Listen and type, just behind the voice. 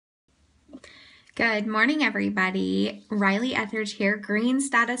Good morning, everybody. Riley Etheridge here, Green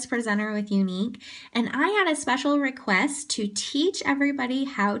Status Presenter with Younique, and I had a special request to teach everybody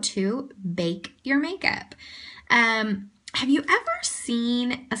how to bake your makeup. Have you ever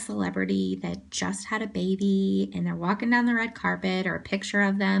seen a celebrity that just had a baby and they're walking down the red carpet, or a picture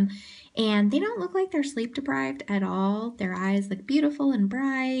of them, and they don't look like they're sleep deprived at all? Their eyes look beautiful and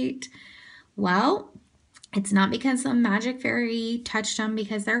bright. Well, it's not because some magic fairy touched them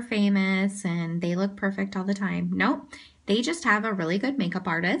because they're famous and they look perfect all the time. Nope. They just have a really good makeup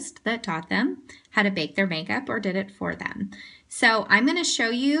artist that taught them how to bake their makeup or did it for them. So I'm going to show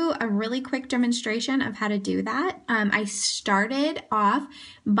you a really quick demonstration of how to do that. I started off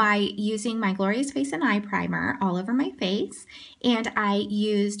by using my Glorious Face and Eye Primer all over my face, and I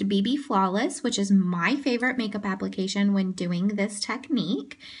used BB Flawless, which is my favorite makeup application when doing this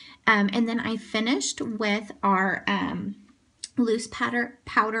technique. And then I finished with our loose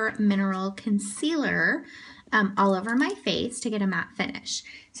powder mineral concealer all over my face to get a matte finish.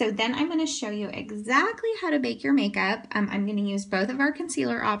 So then I'm going to show you exactly how to bake your makeup. I'm going to use both of our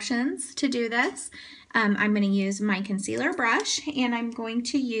concealer options to do this. I'm going to use my concealer brush, and I'm going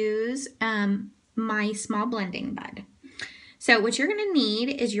to use my small blending bud. So what you're going to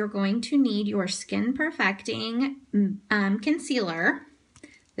need is you're going to need your Skin Perfecting concealer.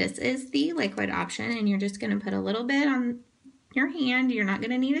 This is the liquid option, and you're just going to put a little bit on your hand. You're not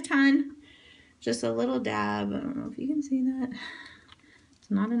going to need a ton, just a little dab. I don't know if you can see that. It's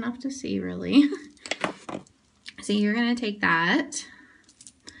not enough to see, really. So you're going to take that,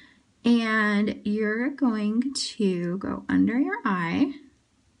 and you're going to go under your eye,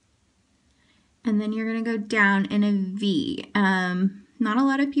 and then you're going to go down in a V. Not a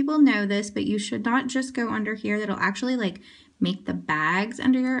lot of people know this, but you should not just go under here. That'll actually make the bags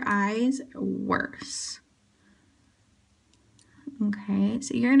under your eyes worse. Okay,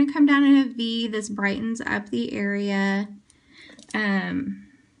 so you're going to come down in a V. This brightens up the area.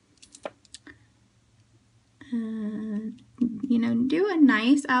 You know, do a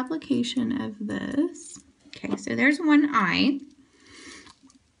nice application of this. Okay, so there's one eye.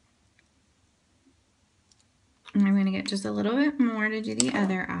 And I'm going to get just a little bit more to do the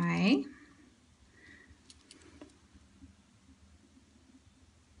other eye.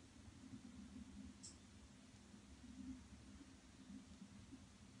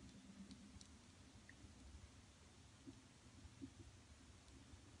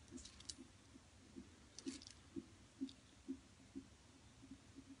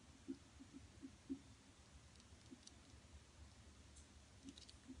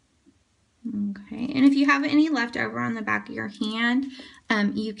 Okay, and if you have any left over on the back of your hand,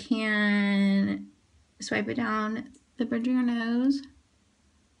 you can swipe it down the bridge of your nose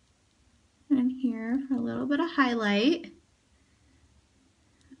and here for a little bit of highlight,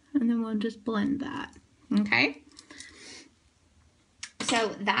 and then we'll just blend that. Okay,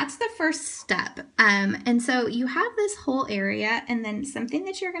 so that's the first step. And so you have this whole area, and then something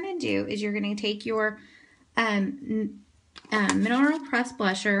that you're going to do is you're going to take your mineral pressed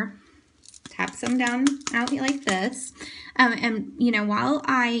blusher, tap some down out like this, and you know, while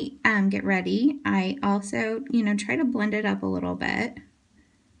I get ready, I also, you know, try to blend it up a little bit,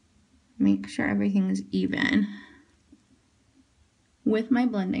 make sure everything's even with my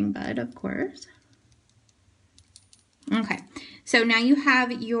blending bud, of course. Okay, so now you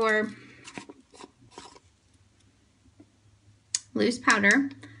have your loose powder,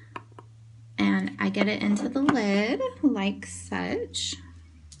 and I get it into the lid like such.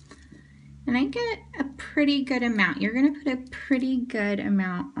 And I get a pretty good amount. You're going to put a pretty good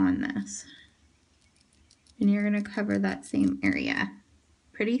amount on this. And you're going to cover that same area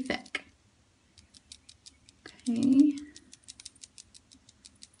pretty thick. Okay. You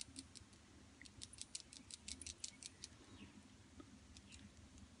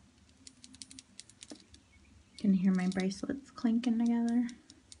can hear my bracelets clinking together.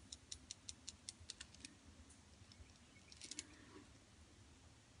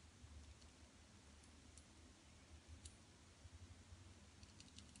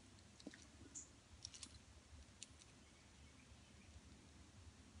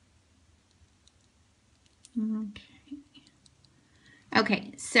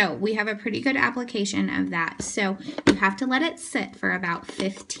 Okay, so we have a pretty good application of that. So you have to let it sit for about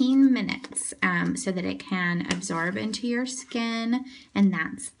 15 minutes so that it can absorb into your skin, and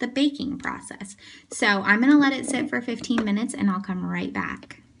that's the baking process. So I'm going to let it sit for 15 minutes, and I'll come right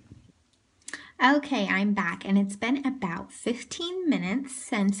back. Okay, I'm back, and it's been about 15 minutes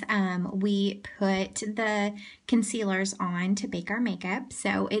since we put the concealers on to bake our makeup.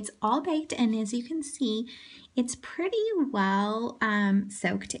 So it's all baked, and as you can see, it's pretty well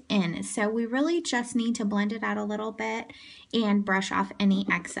soaked in. So we really just need to blend it out a little bit and brush off any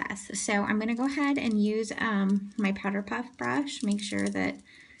excess. So I'm gonna go ahead and use my powder puff brush, make sure that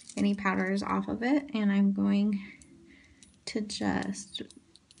any powder is off of it, and I'm going to just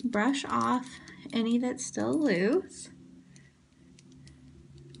brush off any that's still loose.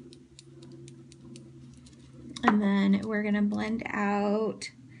 And then we're gonna blend out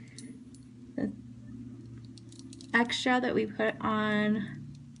the extra that we put on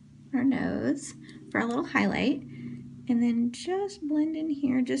our nose for a little highlight. And then just blend in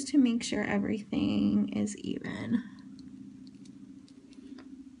here just to make sure everything is even.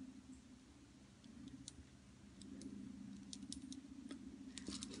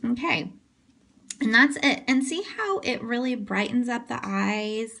 Okay, and that's it. And see how it really brightens up the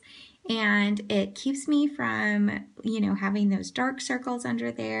eyes, and it keeps me from, you know, having those dark circles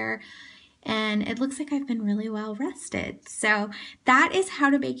under there. And it looks like I've been really well rested. So that is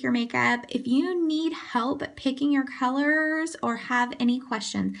how to bake your makeup. If you need help picking your colors or have any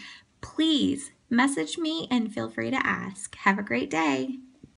questions, please message me and feel free to ask. Have a great day.